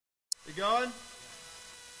You going?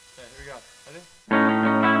 Okay, here we go. Ready?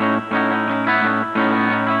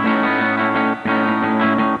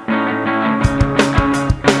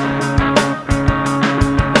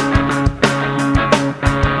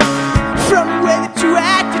 From the way that you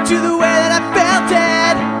acted to the way that I felt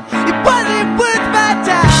it, it wasn't worth my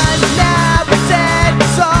time. Now pretend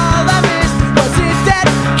it's all I missed. Was it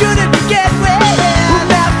that good of you get well?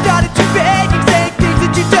 Now I've started to beg and say things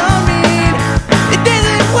that you don't mean. It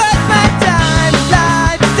isn't worth my time.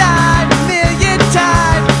 Lie to time a million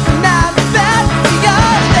times, and I'm about to see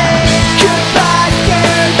all of it. Goodbye,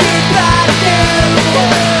 girl, goodbye, girl.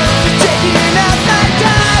 You're taking up my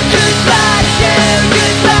time. Goodbye, girl,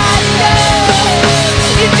 goodbye, girl.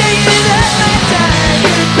 You're taking up my time.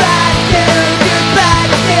 Goodbye, girl,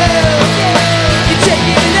 goodbye, girl. You're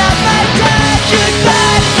taking up my time.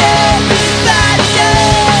 Goodbye, girl, goodbye,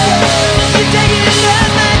 girl. You're taking up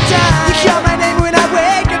my time. You call my name when I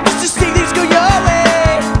wake up just to see things go your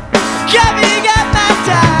way. Giving up my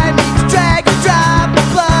time means drag and drop my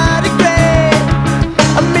blood and gray.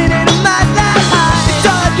 A minute of my life, it's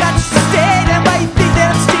all I've got to sustain. And why you think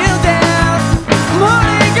that I'm still down? I'm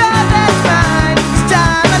holding on, that's fine. It's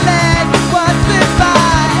time I let you what's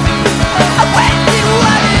goodbye. I wasted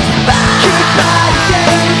what is mine. Goodbye,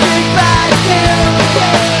 girl, goodbye, girl.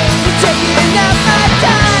 You're taking up my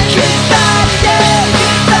time. Goodbye, girl,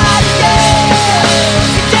 goodbye, girl.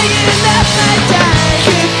 You're taking up my time.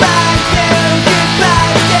 Goodbye, girl,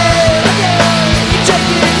 goodbye, girl. You're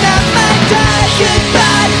taking up my time.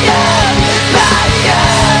 Goodbye, girl, goodbye,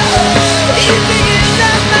 girl. You're taking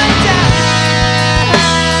up my time.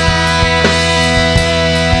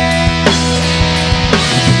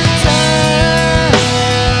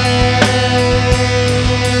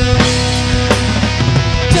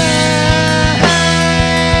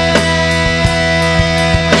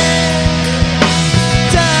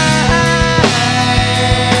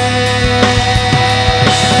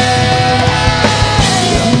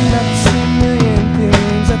 I'm about to see a million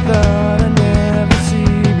things I thought I'd never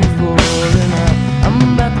see before, and I'm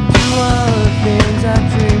about to do all the things I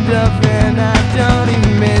dreamed of, and I don't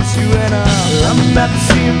even miss you at all. I'm about to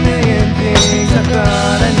see a million things I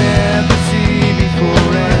thought I'd never see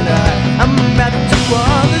before, and I'm about to do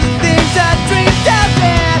all of the things I dreamed of,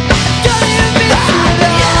 and I don't even miss you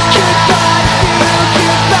at all. Goodbye, girl,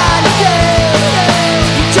 goodbye, girl.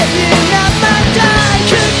 You're taking up my time.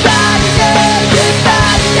 Goodbye, girl,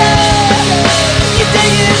 goodbye, girl. You're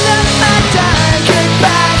taking up my time.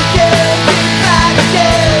 Goodbye, girl, goodbye,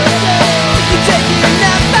 girl. You're taking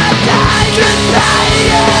up my time. Goodbye,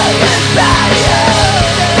 girl, goodbye, girl.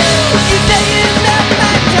 You're taking up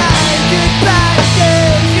my time. Goodbye,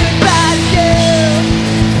 girl, goodbye, girl.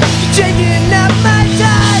 You're taking up my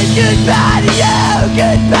time. Goodbye to you,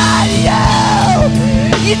 goodbye to you.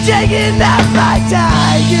 You're taking up my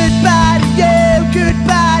time. Goodbye to you,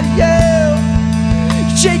 goodbye.